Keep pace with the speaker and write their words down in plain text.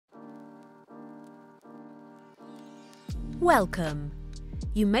Welcome!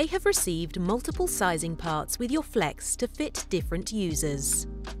 You may have received multiple sizing parts with your Flex to fit different users.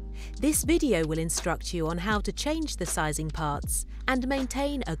 This video will instruct you on how to change the sizing parts and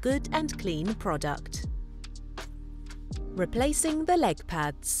maintain a good and clean product. Replacing the leg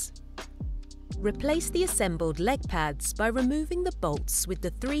pads. Replace the assembled leg pads by removing the bolts with the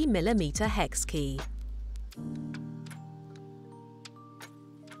 3mm hex key.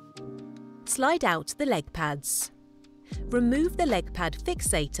 Slide out the leg pads. Remove the leg pad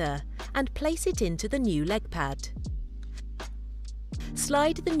fixator and place it into the new leg pad.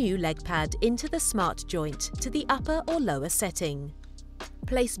 Slide the new leg pad into the smart joint to the upper or lower setting.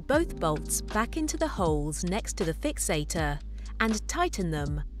 Place both bolts back into the holes next to the fixator and tighten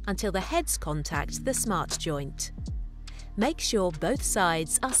them until the heads contact the smart joint. Make sure both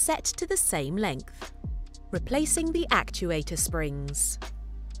sides are set to the same length. Replacing the actuator springs.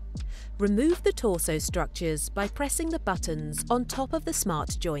 Remove the torso structures by pressing the buttons on top of the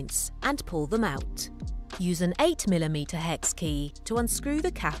smart joints and pull them out. Use an 8mm hex key to unscrew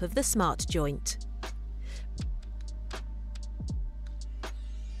the cap of the smart joint.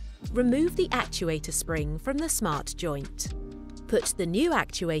 Remove the actuator spring from the smart joint. Put the new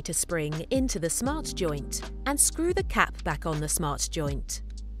actuator spring into the smart joint and screw the cap back on the smart joint.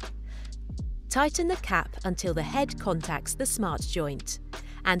 Tighten the cap until the head contacts the smart joint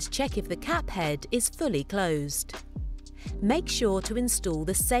and check if the cap head is fully closed. Make sure to install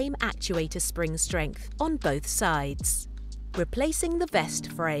the same actuator spring strength on both sides. Replacing the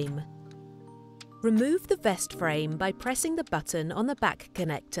vest frame. Remove the vest frame by pressing the button on the back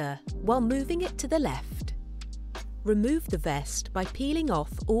connector while moving it to the left. Remove the vest by peeling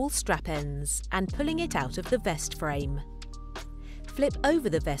off all strap ends and pulling it out of the vest frame. Flip over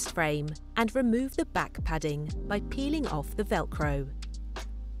the vest frame and remove the back padding by peeling off the Velcro.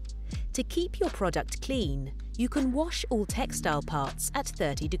 To keep your product clean, you can wash all textile parts at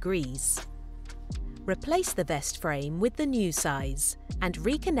 30 degrees. Replace the vest frame with the new size and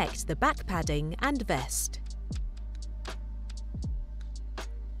reconnect the back padding and vest.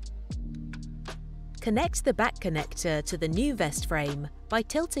 Connect the back connector to the new vest frame by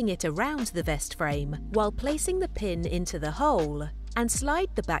tilting it around the vest frame while placing the pin into the hole and slide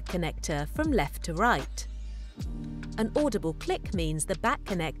the back connector from left to right. An audible click means the back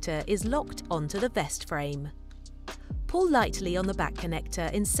connector is locked onto the vest frame. Pull lightly on the back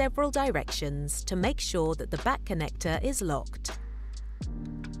connector in several directions to make sure that the back connector is locked.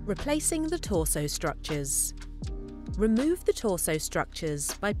 Replacing the torso structures. Remove the torso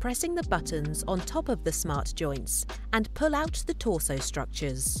structures by pressing the buttons on top of the smart joints and pull out the torso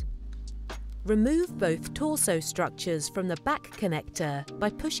structures. Remove both torso structures from the back connector by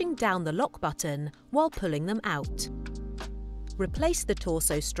pushing down the lock button while pulling them out. Replace the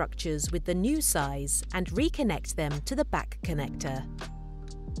torso structures with the new size and reconnect them to the back connector.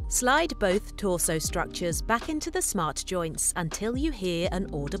 Slide both torso structures back into the smart joints until you hear an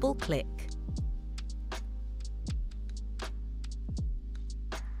audible click.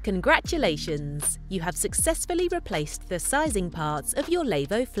 Congratulations! You have successfully replaced the sizing parts of your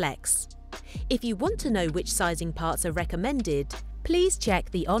Laevo FLEX. If you want to know which sizing parts are recommended, please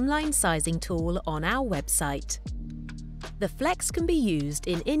check the online sizing tool on our website. The Flex can be used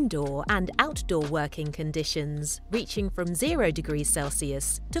in indoor and outdoor working conditions reaching from 0 degrees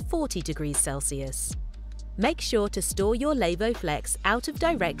Celsius to 40 degrees Celsius. Make sure to store your Laevo FLEX out of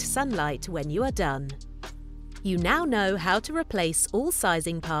direct sunlight when you are done. You now know how to replace all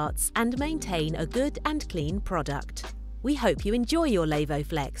sizing parts and maintain a good and clean product. We hope you enjoy your Laevo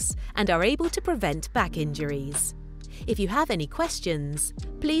FLEX and are able to prevent back injuries. If you have any questions,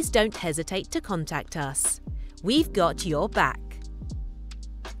 please don't hesitate to contact us. We've got your back.